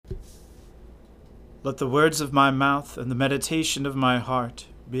Let the words of my mouth and the meditation of my heart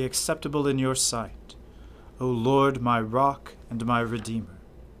be acceptable in your sight, O Lord, my rock and my redeemer.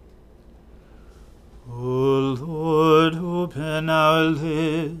 O Lord, open our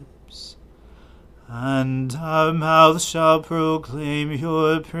lips, and our mouth shall proclaim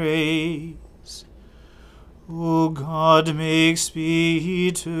your praise. O God, make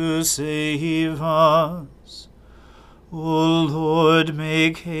speed to save us. O Lord,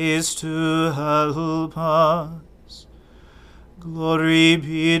 make haste to help us. Glory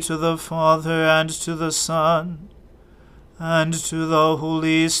be to the Father, and to the Son, and to the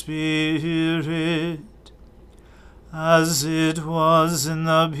Holy Spirit, as it was in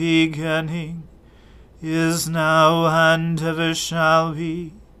the beginning, is now, and ever shall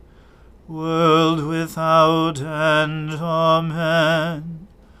be, world without end. Amen.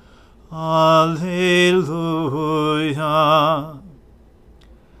 Alleluia.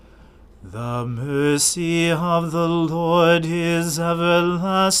 The mercy of the Lord is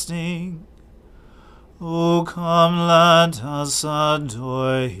everlasting. O come, let us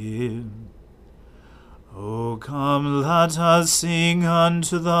adore him. O come, let us sing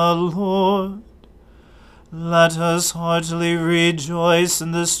unto the Lord. Let us heartily rejoice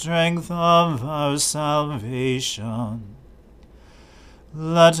in the strength of our salvation.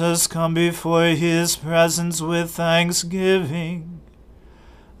 Let us come before his presence with thanksgiving,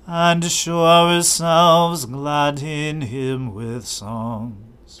 and show ourselves glad in him with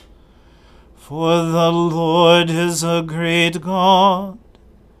songs. For the Lord is a great God,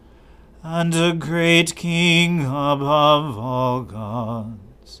 and a great King above all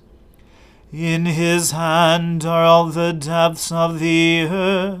gods. In his hand are all the depths of the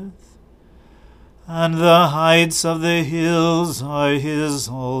earth, and the heights of the hills are his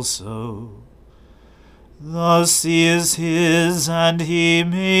also. The sea is his, and he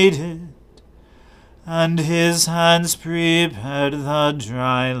made it, and his hands prepared the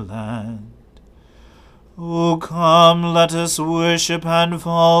dry land. O come, let us worship and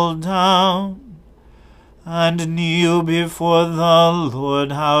fall down, and kneel before the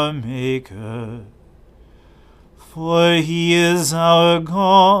Lord our Maker. For he is our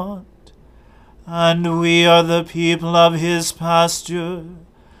God, and we are the people of his pasture,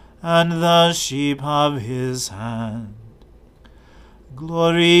 and the sheep of his hand.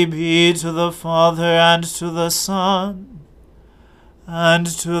 Glory be to the Father, and to the Son, and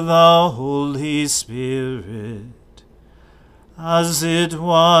to the Holy Spirit, as it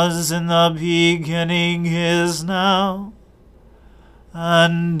was in the beginning, is now,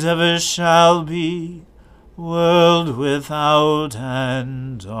 and ever shall be, world without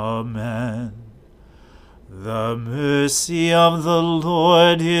end. Amen. The mercy of the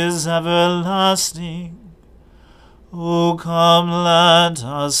Lord is everlasting. O come, let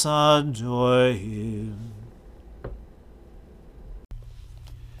us adore him.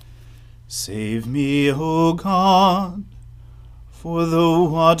 Save me, O God, for the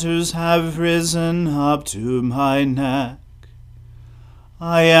waters have risen up to my neck.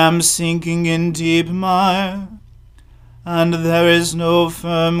 I am sinking in deep mire, and there is no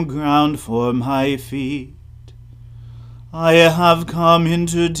firm ground for my feet. I have come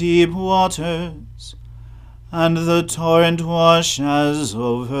into deep waters, and the torrent washes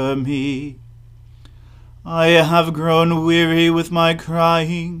over me. I have grown weary with my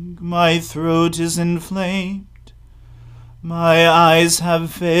crying, my throat is inflamed. My eyes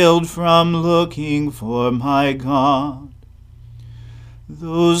have failed from looking for my God.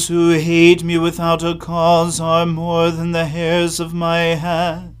 Those who hate me without a cause are more than the hairs of my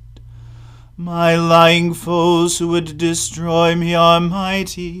head. My lying foes who would destroy me are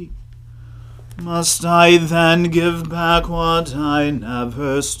mighty. Must I then give back what I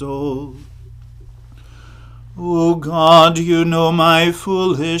never stole? O God, you know my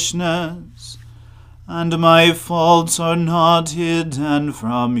foolishness, and my faults are not hidden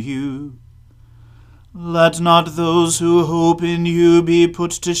from you. Let not those who hope in you be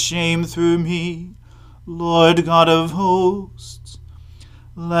put to shame through me, Lord God of hosts.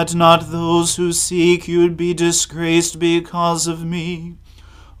 Let not those who seek you be disgraced because of me,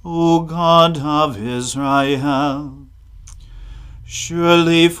 O God of Israel.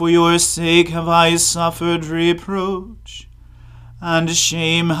 Surely for your sake have I suffered reproach, and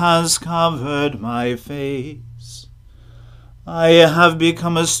shame has covered my face. I have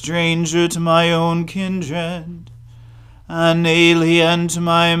become a stranger to my own kindred, an alien to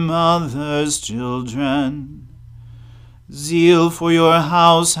my mother's children. Zeal for your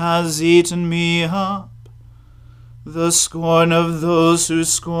house has eaten me up. The scorn of those who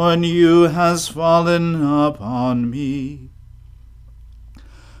scorn you has fallen upon me.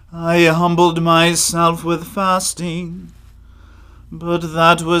 I humbled myself with fasting, but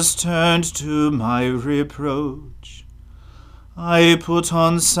that was turned to my reproach. I put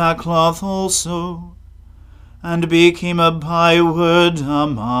on sackcloth also, and became a byword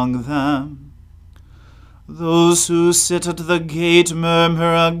among them. Those who sit at the gate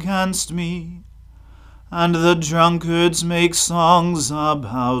murmur against me, and the drunkards make songs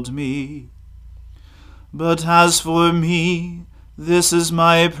about me. But as for me, this is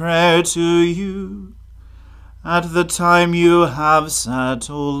my prayer to you, at the time you have set,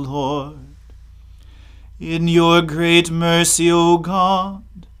 O Lord. In your great mercy, O God,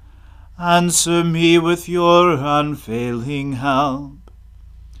 answer me with your unfailing help.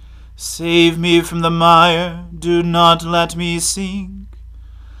 Save me from the mire, do not let me sink.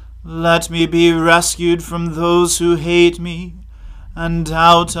 Let me be rescued from those who hate me, and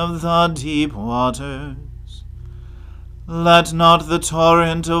out of the deep waters. Let not the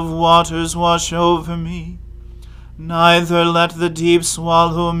torrent of waters wash over me, neither let the deep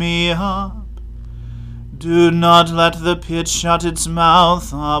swallow me up. Do not let the pit shut its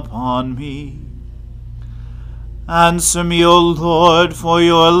mouth upon me. Answer me, O Lord, for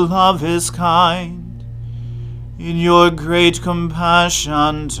your love is kind. In your great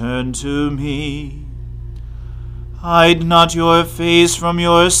compassion turn to me. Hide not your face from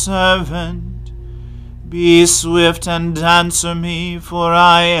your servant. Be swift and answer me, for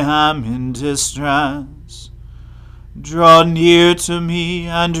I am in distress. Draw near to me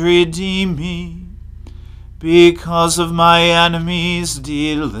and redeem me. Because of my enemies,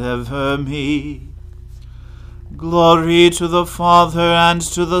 deliver me. Glory to the Father, and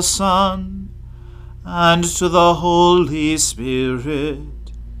to the Son, and to the Holy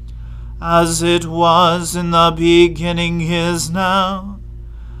Spirit, as it was in the beginning, is now,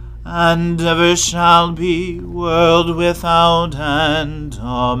 and ever shall be, world without end.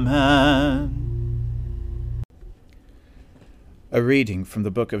 Amen. A reading from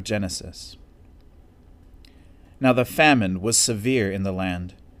the book of Genesis. Now the famine was severe in the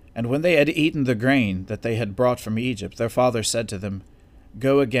land, and when they had eaten the grain that they had brought from Egypt, their father said to them,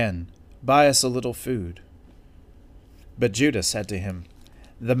 Go again, buy us a little food. But Judah said to him,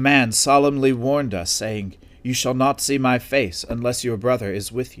 The man solemnly warned us, saying, You shall not see my face unless your brother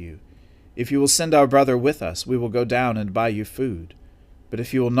is with you. If you will send our brother with us, we will go down and buy you food. But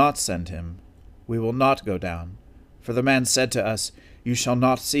if you will not send him, we will not go down. For the man said to us, You shall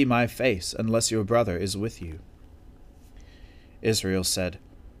not see my face unless your brother is with you. Israel said,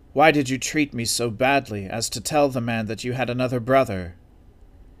 Why did you treat me so badly as to tell the man that you had another brother?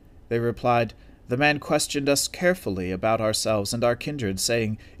 They replied, The man questioned us carefully about ourselves and our kindred,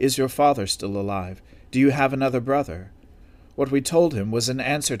 saying, Is your father still alive? Do you have another brother? What we told him was in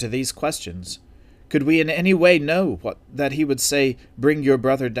answer to these questions. Could we in any way know that he would say, Bring your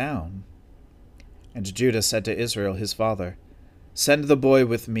brother down? And Judah said to Israel his father, Send the boy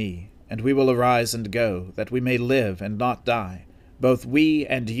with me, and we will arise and go, that we may live and not die, both we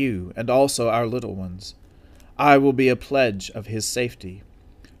and you, and also our little ones. I will be a pledge of his safety.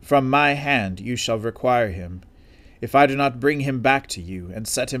 From my hand you shall require him. If I do not bring him back to you, and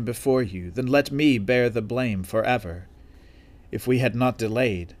set him before you, then let me bear the blame forever. If we had not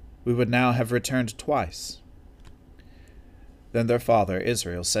delayed, we would now have returned twice. Then their father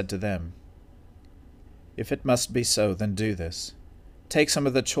Israel said to them, If it must be so, then do this. Take some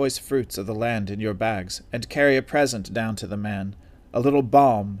of the choice fruits of the land in your bags, and carry a present down to the man, a little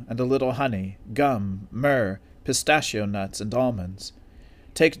balm and a little honey, gum, myrrh, pistachio nuts, and almonds.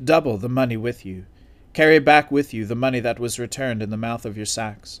 Take double the money with you. Carry back with you the money that was returned in the mouth of your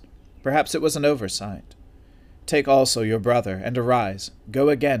sacks. Perhaps it was an oversight. Take also your brother, and arise, go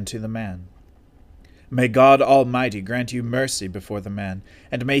again to the man. May God Almighty grant you mercy before the man,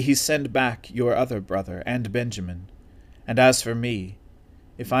 and may he send back your other brother and Benjamin. And as for me,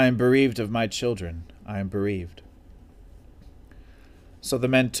 if I am bereaved of my children, I am bereaved. So the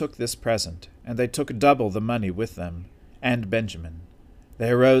men took this present, and they took double the money with them, and Benjamin. They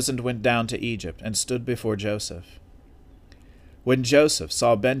arose and went down to Egypt, and stood before Joseph. When Joseph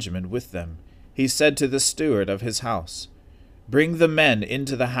saw Benjamin with them, he said to the steward of his house, Bring the men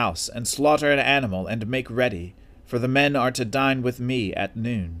into the house, and slaughter an animal, and make ready, for the men are to dine with me at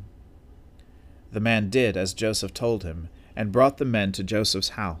noon. The man did as Joseph told him, and brought the men to Joseph's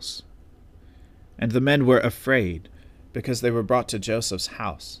house. And the men were afraid, because they were brought to Joseph's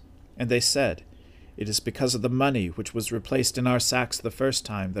house. And they said, It is because of the money which was replaced in our sacks the first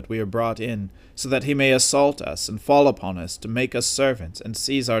time that we are brought in, so that he may assault us and fall upon us to make us servants and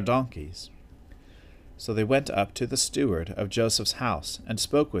seize our donkeys. So they went up to the steward of Joseph's house, and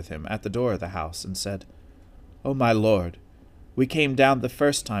spoke with him at the door of the house, and said, O my lord, We came down the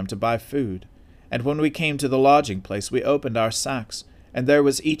first time to buy food, and when we came to the lodging place we opened our sacks, and there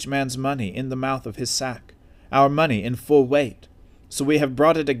was each man's money in the mouth of his sack, our money in full weight. So we have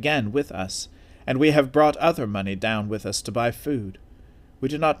brought it again with us, and we have brought other money down with us to buy food. We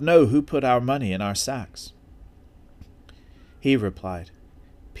do not know who put our money in our sacks." He replied,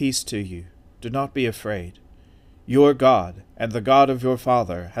 "Peace to you. Do not be afraid. Your God and the God of your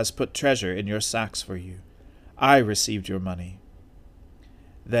father has put treasure in your sacks for you. I received your money."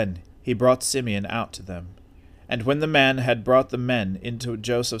 Then he brought Simeon out to them. And when the man had brought the men into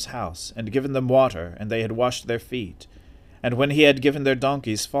Joseph's house, and given them water, and they had washed their feet, and when he had given their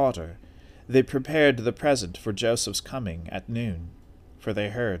donkeys fodder, they prepared the present for Joseph's coming at noon, for they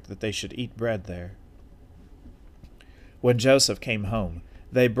heard that they should eat bread there. When Joseph came home,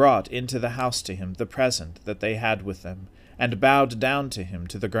 they brought into the house to him the present that they had with them, and bowed down to him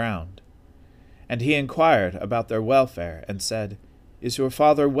to the ground. And he inquired about their welfare, and said, "Is your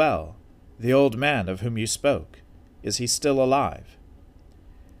father well? The old man of whom you spoke, is he still alive?"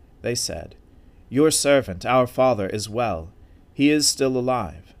 They said, "Your servant, our father, is well. He is still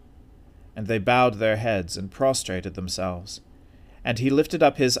alive." And they bowed their heads and prostrated themselves. And he lifted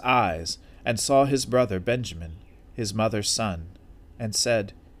up his eyes, and saw his brother Benjamin, his mother's son, and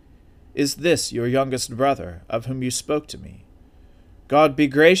said, "Is this your youngest brother, of whom you spoke to me? God be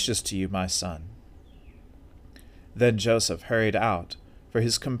gracious to you, my son." Then Joseph hurried out, for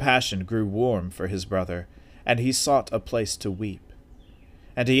his compassion grew warm for his brother, and he sought a place to weep.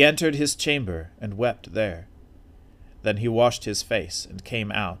 And he entered his chamber, and wept there. Then he washed his face, and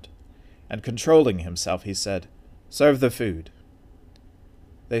came out, and controlling himself, he said, "Serve the food."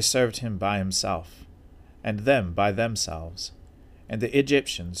 They served him by himself, and them by themselves, and the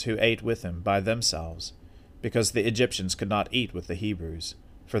Egyptians who ate with him by themselves, because the Egyptians could not eat with the Hebrews,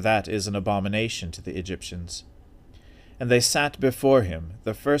 for that is an abomination to the Egyptians. And they sat before him,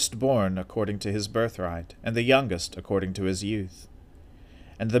 the firstborn according to his birthright, and the youngest according to his youth.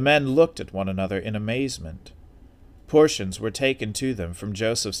 And the men looked at one another in amazement. Portions were taken to them from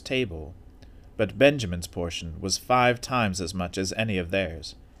Joseph's table, but Benjamin's portion was 5 times as much as any of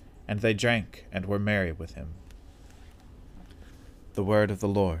theirs, and they drank and were merry with him. The word of the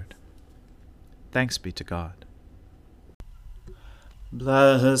Lord. Thanks be to God.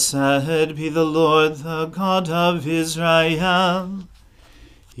 Blessed be the Lord, the God of Israel.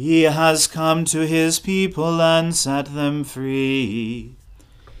 He has come to his people and set them free.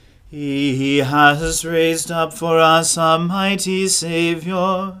 He has raised up for us a mighty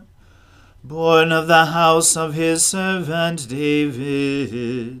Saviour, born of the house of his servant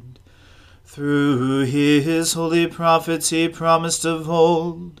David. Through his holy prophets he promised of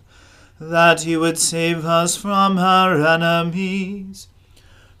old that he would save us from our enemies,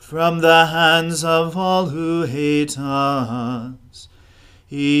 from the hands of all who hate us.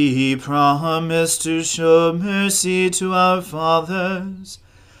 He promised to show mercy to our fathers,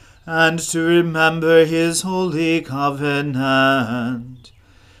 and to remember his holy covenant.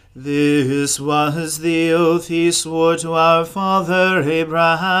 This was the oath he swore to our father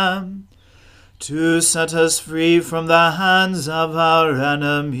Abraham, to set us free from the hands of our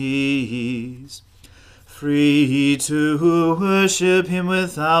enemies, free to worship him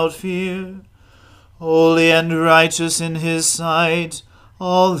without fear, holy and righteous in his sight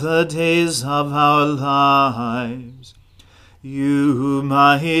all the days of our lives. You,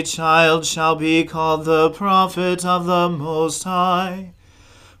 my child, shall be called the prophet of the Most High,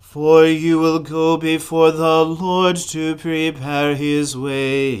 for you will go before the Lord to prepare his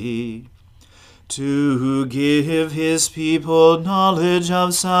way, to give his people knowledge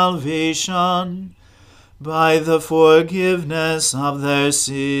of salvation by the forgiveness of their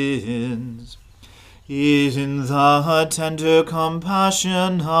sins, in the tender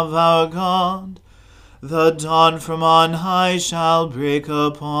compassion of our God. The dawn from on high shall break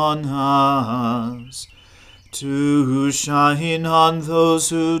upon us, to shine on those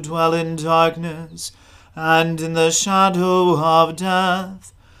who dwell in darkness and in the shadow of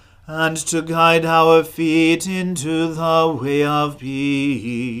death, and to guide our feet into the way of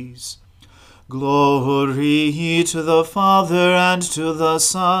peace. Glory to the Father, and to the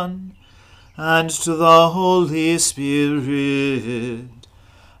Son, and to the Holy Spirit,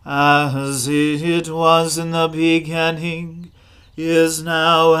 as it was in the beginning, is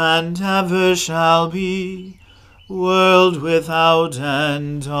now, and ever shall be, world without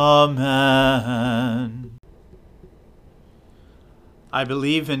end. Amen. I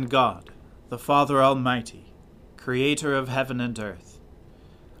believe in God, the Father Almighty, creator of heaven and earth.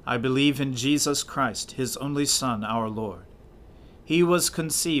 I believe in Jesus Christ, his only Son, our Lord. He was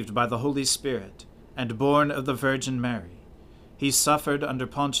conceived by the Holy Spirit, and born of the Virgin Mary. He suffered under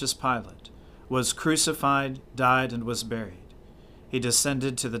Pontius Pilate, was crucified, died, and was buried. He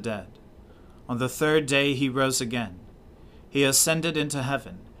descended to the dead. On the third day he rose again. He ascended into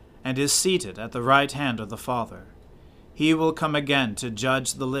heaven, and is seated at the right hand of the Father. He will come again to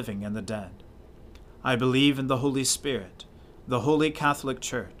judge the living and the dead. I believe in the Holy Spirit, the Holy Catholic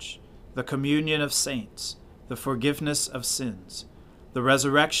Church, the communion of saints, the forgiveness of sins, the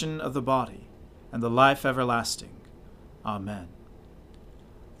resurrection of the body, and the life everlasting. Amen.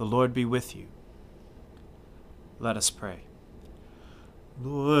 The Lord be with you. Let us pray.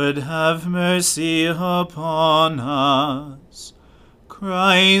 Lord, have mercy upon us.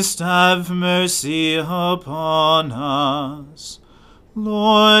 Christ, have mercy upon us.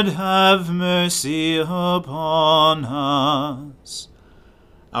 Lord, have mercy upon us.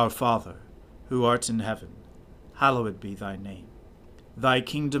 Our Father, who art in heaven, hallowed be thy name. Thy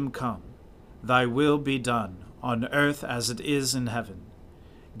kingdom come, thy will be done, on earth as it is in heaven.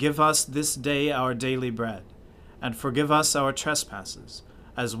 Give us this day our daily bread, and forgive us our trespasses,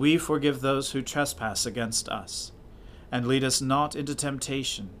 as we forgive those who trespass against us. And lead us not into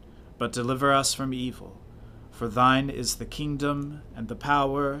temptation, but deliver us from evil. For thine is the kingdom, and the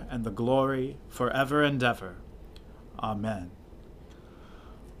power, and the glory, forever and ever. Amen.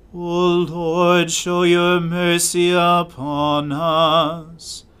 O Lord, show your mercy upon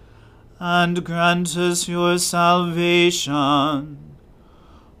us, and grant us your salvation.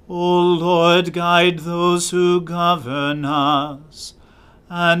 O Lord, guide those who govern us,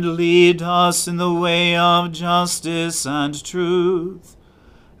 and lead us in the way of justice and truth.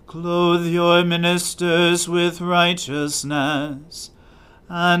 Clothe your ministers with righteousness,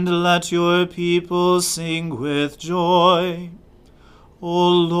 and let your people sing with joy. O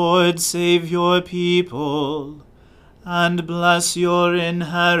Lord, save your people, and bless your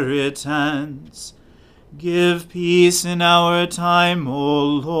inheritance. Give peace in our time, O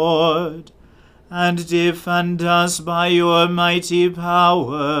Lord, and defend us by your mighty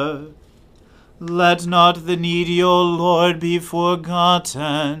power. Let not the needy, O Lord, be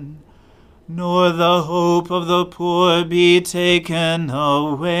forgotten, nor the hope of the poor be taken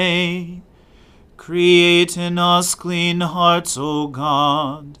away. Create in us clean hearts, O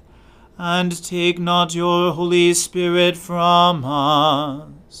God, and take not your Holy Spirit from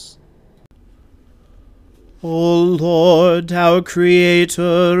us. O Lord, our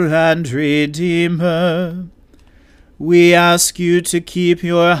Creator and Redeemer, we ask you to keep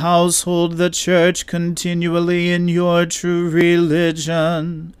your household, the Church, continually in your true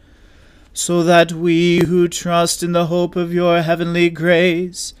religion, so that we who trust in the hope of your heavenly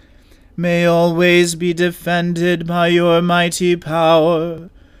grace may always be defended by your mighty power,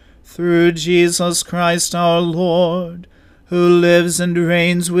 through Jesus Christ our Lord, who lives and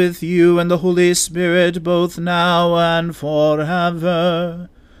reigns with you and the Holy Spirit both now and forever.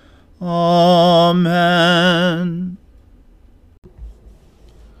 Amen.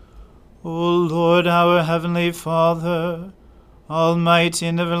 O Lord, our heavenly Father, almighty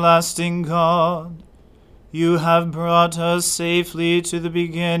and everlasting God, you have brought us safely to the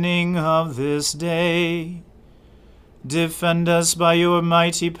beginning of this day. Defend us by your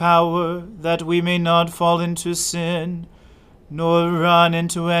mighty power, that we may not fall into sin, nor run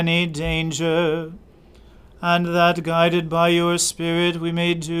into any danger, and that, guided by your Spirit, we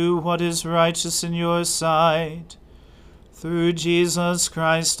may do what is righteous in your sight. Through Jesus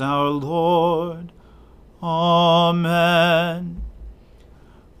Christ our Lord. Amen.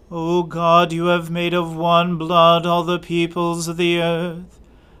 O God, you have made of one blood all the peoples of the earth,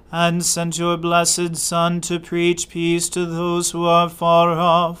 and sent your blessed Son to preach peace to those who are far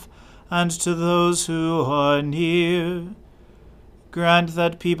off, and to those who are near. Grant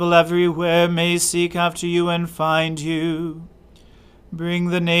that people everywhere may seek after you and find you. Bring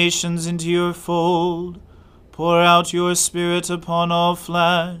the nations into your fold. Pour out your Spirit upon all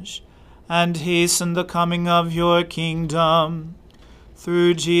flesh, and hasten the coming of your kingdom.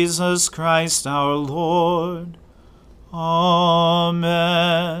 Through Jesus Christ our Lord. Amen.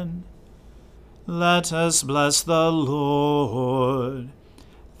 Let us bless the Lord.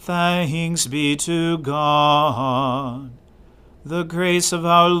 Thanks be to God. The grace of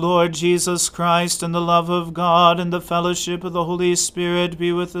our Lord Jesus Christ, and the love of God, and the fellowship of the Holy Spirit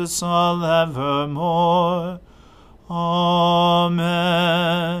be with us all evermore. Amen.